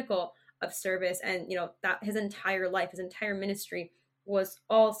the pinnacle of service, and that his entire life, his entire ministry was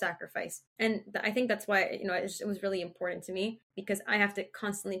all sacrifice. And I think that's why, it was really important to me, because I have to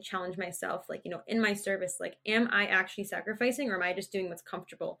constantly challenge myself, like, in my service, like, am I actually sacrificing, or am I just doing what's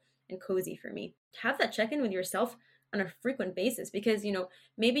comfortable and cozy for me? Have that check-in with yourself on a frequent basis, because,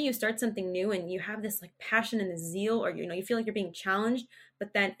 maybe you start something new and you have this like passion and the zeal, or, you feel like you're being challenged,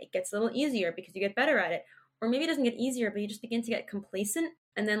 but then it gets a little easier because you get better at it. Or maybe it doesn't get easier, but you just begin to get complacent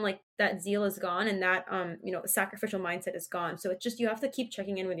and then like that zeal is gone, and that sacrificial mindset is gone. So it's just, you have to keep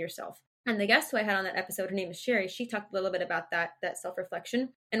checking in with yourself. And the guest who I had on that episode, her name is Sherry, she talked a little bit about that self-reflection.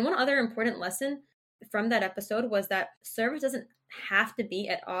 And one other important lesson from that episode was that service doesn't have to be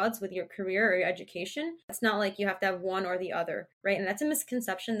at odds with your career or your education. It's not like you have to have one or the other, right? And that's a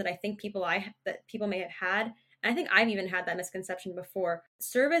misconception that I think people may have had. And I think I've even had that misconception before.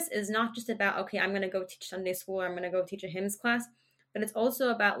 Service is not just about, okay, I'm going to go teach Sunday school, or I'm going to go teach a hymns class, but it's also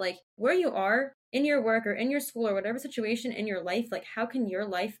about like where you are in your work or in your school or whatever situation in your life, like how can your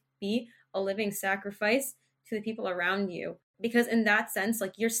life be a living sacrifice to the people around you? Because in that sense,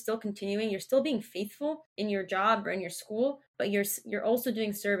 like you're still continuing, you're still being faithful in your job or in your school, but you're also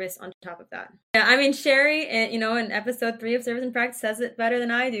doing service on top of that. Yeah, I mean, Sherry, in episode 3 of Service in Practice says it better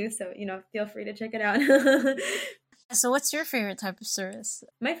than I do. So, feel free to check it out. So what's your favorite type of service?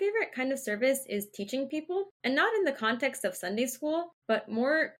 My favorite kind of service is teaching people, and not in the context of Sunday school, but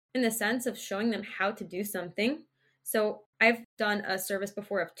more in the sense of showing them how to do something. So I've done a service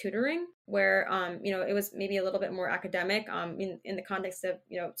before of tutoring where, it was maybe a little bit more academic in the context of,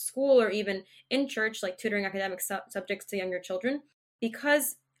 school or even in church, like tutoring academic subjects to younger children,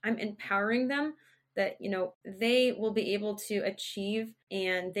 because I'm empowering them that, they will be able to achieve,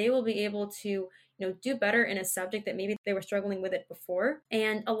 and they will be able to, do better in a subject that maybe they were struggling with it before.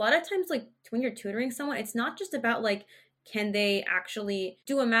 And a lot of times, like when you're tutoring someone, it's not just about like, can they actually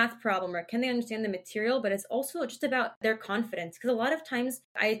do a math problem or can they understand the material, but it's also just about their confidence. Because a lot of times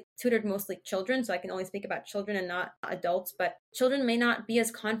I tutored mostly children, so I can only speak about children and not adults, but children may not be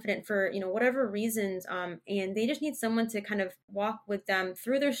as confident for, whatever reasons. And they just need someone to kind of walk with them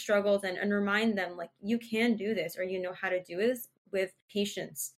through their struggles and remind them like, you can do this, or you know how to do this with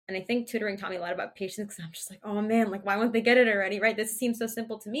patience. And I think tutoring taught me a lot about patience, because I'm just like, oh man, like why won't they get it already, right? This seems so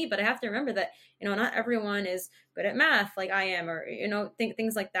simple to me, but I have to remember that, not everyone is good at math like I am, or,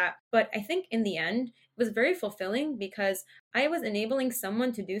 things like that. But I think in the end, it was very fulfilling because I was enabling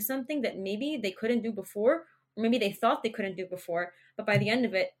someone to do something that maybe they couldn't do before, or maybe they thought they couldn't do before, but by the end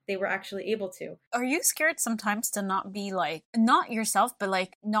of it, they were actually able to. Are you scared sometimes to not be like, not yourself, but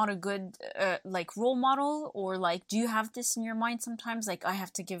like not a good like role model? Or like, do you have this in your mind sometimes? Like, I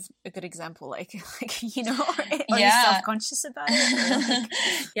have to give a good example, like are you self-conscious about it?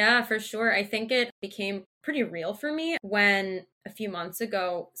 Like... Yeah, for sure. I think it became pretty real for me when a few months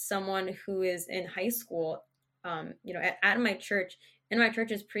ago, someone who is in high school, at my church, in my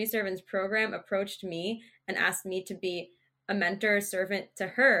church's pre-servants program, approached me and asked me to be a mentor servant to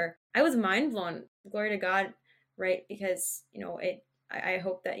her. I was mind blown. Glory to God, right? Because, I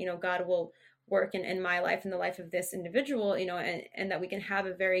hope that, God will work in my life and the life of this individual, and that we can have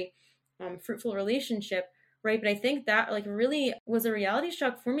a very fruitful relationship, right? But I think that like really was a reality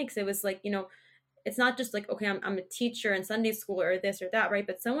shock for me, because it was like, it's not just like, okay, I'm a teacher in Sunday school or this or that, right?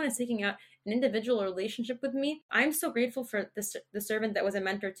 But someone is seeking out an individual relationship with me. I'm so grateful for the servant that was a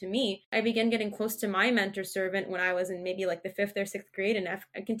mentor to me. I began getting close to my mentor servant when I was in maybe like the 5th or 6th grade, and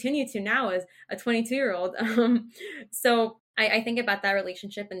I continue to now as a 22-year-old. So I think about that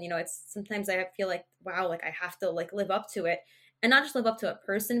relationship, and it's sometimes I feel like, wow, like I have to like live up to it. And not just live up to a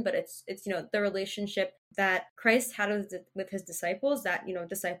person, but it's the relationship that Christ had with his disciples, that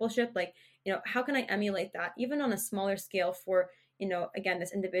discipleship, like how can I emulate that even on a smaller scale for again,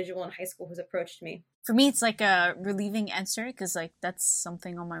 this individual in high school who's approached me? For me, it's like a relieving answer, because like that's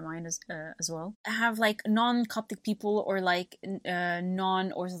something on my mind as well. I have like non-Coptic people or like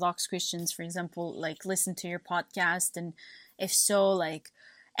non-Orthodox Christians, for example, like listen to your podcast, and if so, like,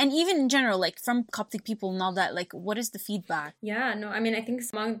 and even in general, like from Coptic people and all that, like what is the feedback? Yeah, no, I mean, I think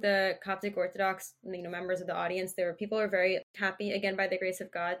among the Coptic Orthodox, members of the audience, people are very happy, again, by the grace of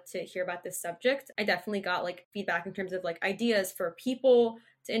God, to hear about this subject. I definitely got like feedback in terms of like ideas for people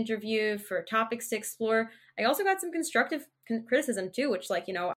to interview, for topics to explore. I also got some constructive criticism too, which like,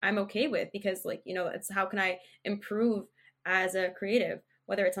 I'm okay with, because like, it's how can I improve as a creative,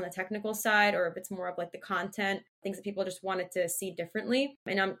 whether it's on the technical side or if it's more of like the content, things that people just wanted to see differently.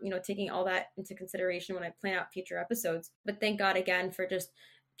 And I'm, taking all that into consideration when I plan out future episodes. But thank God again for just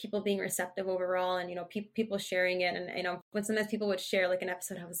people being receptive overall, and, people sharing it. And, when sometimes people would share like an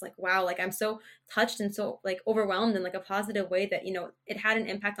episode, I was like, wow, like I'm so touched and so like overwhelmed in like a positive way that, it had an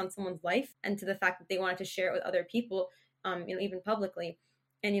impact on someone's life, and to the fact that they wanted to share it with other people, even publicly.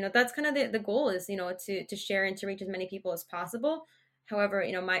 And, that's kind of the goal is, to share and to reach as many people as possible. However,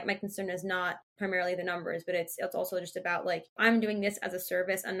 my concern is not primarily the numbers, but it's also just about like, I'm doing this as a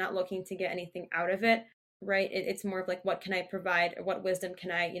service. I'm not looking to get anything out of it, right? It's more of like, what can I provide, or what wisdom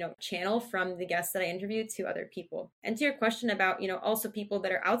can I, channel from the guests that I interview to other people? And to your question about, also people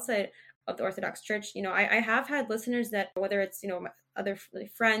that are outside of the Orthodox Church. I have had listeners that, whether it's, my other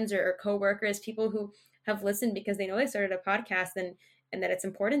friends or coworkers, people who have listened because they know I started a podcast and that it's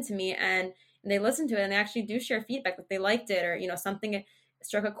important to me, and they listen to it and they actually do share feedback that they liked it, or, something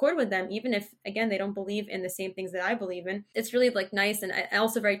struck a chord with them, even if, again, they don't believe in the same things that I believe in. It's really nice and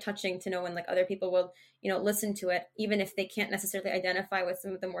also very touching to know when other people will, listen to it, even if they can't necessarily identify with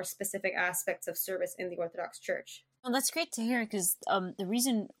some of the more specific aspects of service in the Orthodox Church. Well, that's great to hear, because the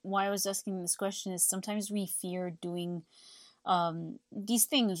reason why I was asking this question is sometimes we fear doing these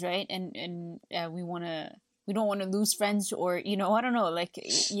things, right? And we don't want to lose friends, or I don't know,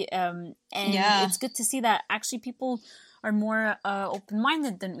 and it's good to see that actually people are more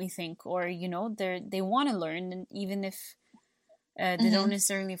open-minded than we think, or they want to learn, and even if they don't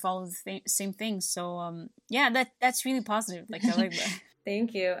necessarily follow the same things. So that's really positive. I like that.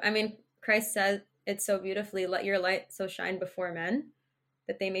 Thank you. I mean, Christ said it so beautifully: "Let your light so shine before men,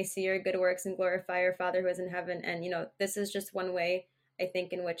 that they may see your good works and glorify your Father who is in heaven." And this is just one way, I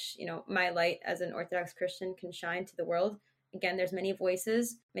think, in which my light as an Orthodox Christian can shine to the world. Again, there's many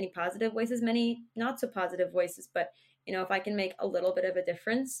voices, many positive voices, many not so positive voices, but if I can make a little bit of a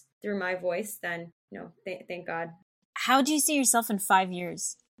difference through my voice, then thank God. How do you see yourself in 5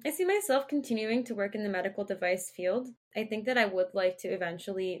 years? I see myself continuing to work in the medical device field. I think that I would like to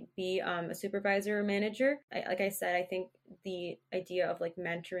eventually be a supervisor or manager. Like I said, I think the idea of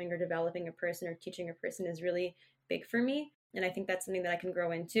mentoring or developing a person or teaching a person is really big for me. And I think that's something that I can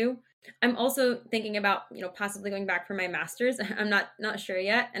grow into. I'm also thinking about, possibly going back for my master's. I'm not sure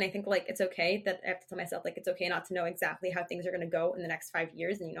yet. And I think it's okay that I have to tell myself it's okay not to know exactly how things are going to go in the next 5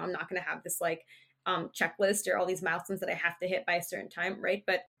 years. And, I'm not going to have this checklist or all these milestones that I have to hit by a certain time. Right.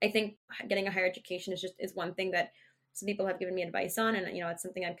 But I think getting a higher education is one thing that some people have given me advice on. And, it's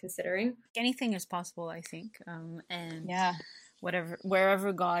something I'm considering. Anything is possible, I think. And yeah,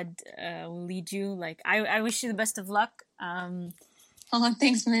 wherever God will lead you. I wish you the best of luck. Oh,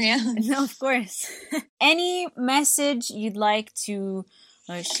 thanks, Maria. No, of course. Any message you'd like to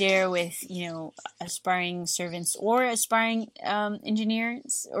share with, aspiring servants or aspiring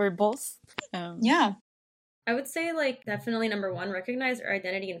engineers, or both? Yeah. I would say definitely number one, recognize our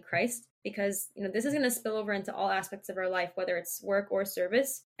identity in Christ, because this is going to spill over into all aspects of our life, whether it's work or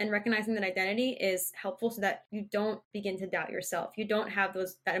service. And recognizing that identity is helpful so that you don't begin to doubt yourself. You don't have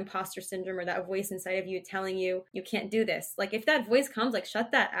that imposter syndrome or that voice inside of you telling you you can't do this. If that voice comes,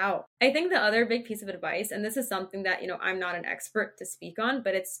 shut that out. I think the other big piece of advice, and this is something that I'm not an expert to speak on,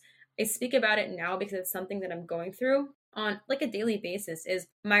 but I speak about it now because it's something that I'm going through on a daily basis, is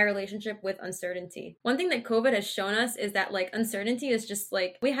my relationship with uncertainty. One thing that COVID has shown us is that uncertainty is just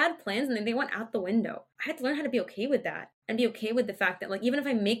we had plans and then they went out the window. I had to learn how to be okay with that, and be okay with the fact that even if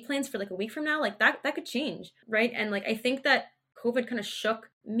I make plans for a week from now, that could change, right? And I think that COVID kind of shook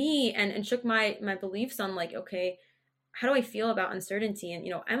me and shook my beliefs on okay, how do I feel about uncertainty? And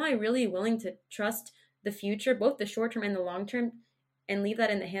am I really willing to trust the future, both the short term and the long term, and leave that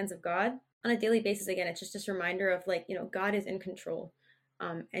in the hands of God? On a daily basis, again, it's just this reminder of God is in control.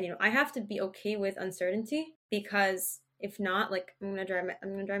 And I have to be okay with uncertainty, because if not, I'm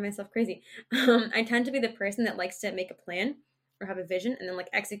gonna drive myself crazy. I tend to be the person that likes to make a plan or have a vision and then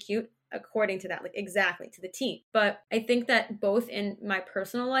execute according to that, exactly to the T. But I think that both in my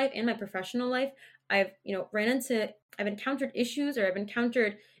personal life and my professional life, I've I've encountered issues, or I've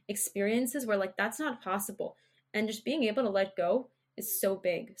encountered experiences where that's not possible, and just being able to let go is so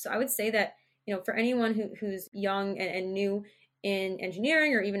big. So I would say that, for anyone who's young and new in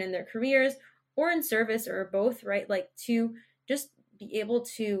engineering, or even in their careers, or in service, or both, right? To just be able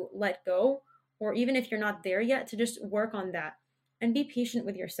to let go, or even if you're not there yet, to just work on that and be patient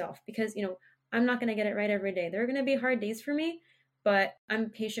with yourself, because, I'm not going to get it right every day. There are going to be hard days for me, but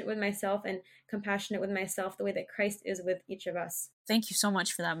I'm patient with myself and compassionate with myself the way that Christ is with each of us. Thank you so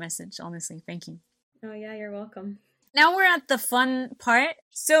much for that message. Honestly, thank you. Oh yeah, you're welcome. Now we're at the fun part.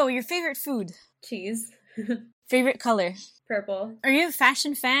 So, your favorite food? Cheese. Favorite color? Purple. Are you a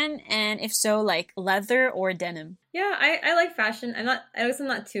fashion fan? And if so, leather or denim? Yeah, I like fashion. I'm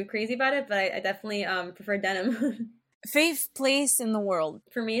not too crazy about it, but I definitely prefer denim. Favorite place in the world?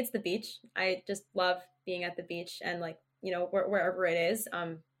 For me, it's the beach. I just love being at the beach, and wherever it is.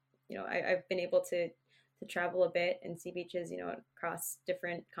 I've been able to travel a bit and see beaches, across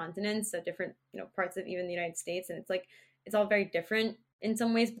different continents, so different, parts of even the United States. And it's all very different in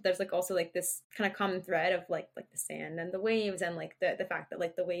some ways, but there's also this kind of common thread of the sand and the waves, and the fact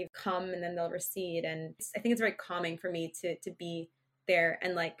that the waves come and then they'll recede. And I think it's very calming for me to be there.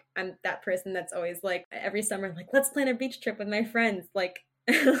 And I'm that person that's always every summer, let's plan a beach trip with my friends.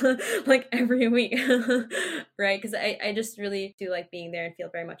 like every week, right? Because I just really do like being there and feel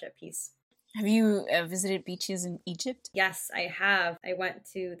very much at peace. Have you visited beaches in Egypt? Yes, I have. I went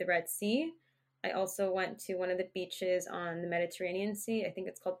to the Red Sea. I also went to one of the beaches on the Mediterranean Sea. I think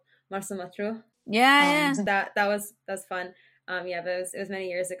it's called Marsa Matruh. Yeah. That was fun. Yeah, but it was many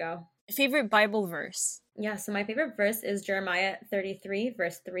years ago. Favorite Bible verse? Yeah, so my favorite verse is Jeremiah 33,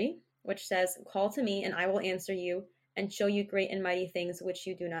 verse 3, which says, "Call to me, and I will answer you, and show you great and mighty things which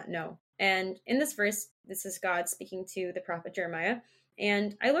you do not know." And in this verse, this is God speaking to the prophet Jeremiah.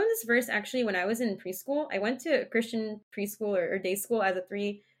 And I learned this verse actually when I was in preschool. I went to a Christian preschool or day school as a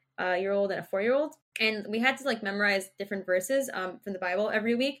 3-year-old and a 4-year-old. And we had to like memorize different verses from the Bible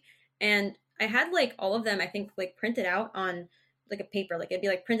every week. And I had like all of them, I think, like printed out on like a paper. Like it'd be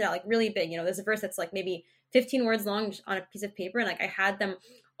like printed out like really big. You know, there's a verse that's like maybe 15 words long on a piece of paper. And like I had them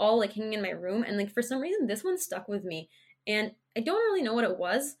all like hanging in my room. And like for some reason, this one stuck with me. And I don't really know what it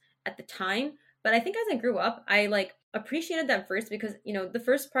was at the time. But I think as I grew up, I like appreciated that verse because, you know, the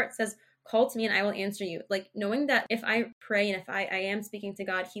first part says, "Call to me and I will answer you." Like knowing that if I pray and if I am speaking to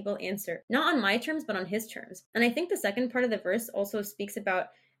God, he will answer. Not on my terms, but on his terms. And I think the second part of the verse also speaks about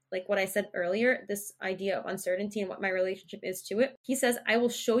like what I said earlier, this idea of uncertainty and what my relationship is to it. He says, "I will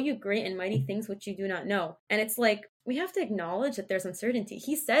show you great and mighty things which you do not know." And it's like, we have to acknowledge that there's uncertainty.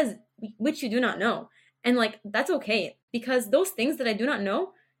 He says, "which you do not know." And like, that's okay because those things that I do not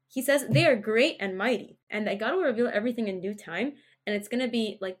know, he says they are great and mighty, and that God will reveal everything in due time. And it's going to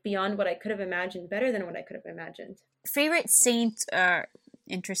be like beyond what I could have imagined, better than what I could have imagined. Favorite saint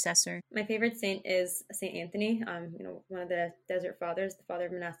intercessor? My favorite saint is Saint Anthony, you know, one of the Desert Fathers, the father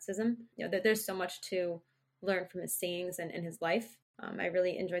of monasticism. You know, there's so much to learn from his sayings and his life. I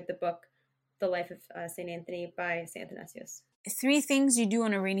really enjoyed the book, The Life of Saint Anthony by Saint Athanasius. 3 things you do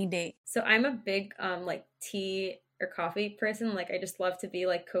on a rainy day. So I'm a big like tea or coffee person. Like I just love to be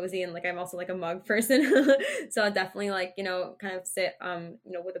like cozy, and like I'm also like a mug person. So I'll definitely like, you know, kind of sit you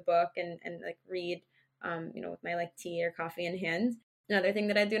know, with a book and like read you know, with my like tea or coffee in hand. Another thing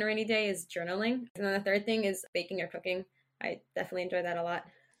that I do on a rainy day is journaling. And then the third thing is baking or cooking. I definitely enjoy that a lot.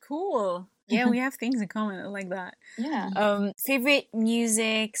 Cool. Yeah, we have things in common like that. Yeah. Favorite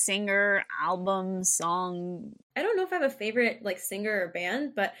music, singer, album, song? I don't know if I have a favorite like singer or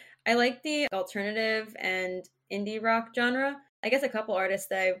band, but I like the alternative and indie rock genre. I guess a couple artists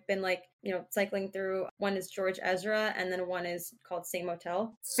that I've been like, you know, cycling through. One is George Ezra, and then one is called Same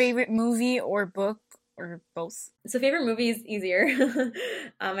Motel. Favorite movie or book or both? So favorite movie is easier.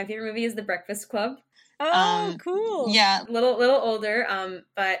 My favorite movie is The Breakfast Club. Oh, cool. Yeah. A little older,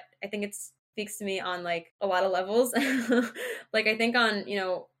 but I think it speaks to me on like a lot of levels. Like I think on, you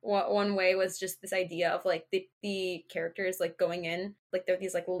know, one way was just this idea of like the characters like going in, like there are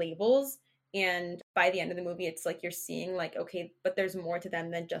these like labels, and by the end of the movie it's like you're seeing like, okay, but there's more to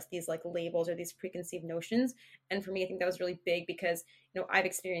them than just these like labels or these preconceived notions. And for me, I think that was really big because, you know, I've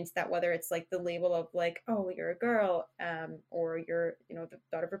experienced that, whether it's like the label of like, oh, you're a girl, or you're, you know, the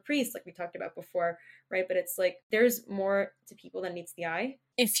daughter of a priest, like we talked about before, right? But it's like there's more to people than meets the eye.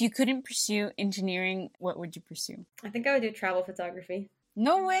 If you couldn't pursue engineering, what would you pursue? I think I would do travel photography.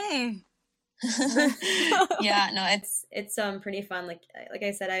 No way. Yeah, no, it's pretty fun. Like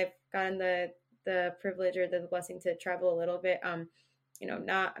I said, I've gotten the privilege or the blessing to travel a little bit. You know,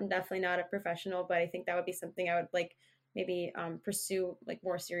 I'm definitely not a professional, but I think that would be something I would like maybe pursue like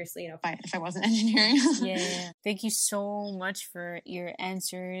more seriously, you know, if I wasn't engineering. Yeah. Thank you so much for your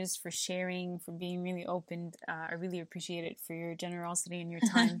answers, for sharing, for being really open. I really appreciate it, for your generosity and your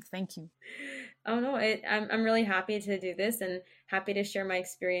time. Thank you. Oh no, I'm really happy to do this and happy to share my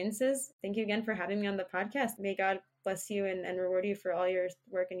experiences. Thank you again for having me on the podcast. May God bless you and reward you for all your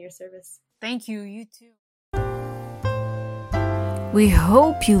work and your service. Thank you. You too. We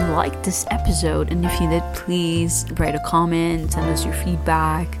hope you liked this episode, and if you did, please write a comment, send us your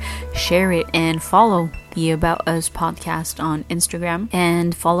feedback, share it, and follow the About Us podcast on Instagram,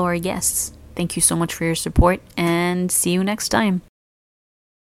 and follow our guests. Thank you so much for your support, and see you next time.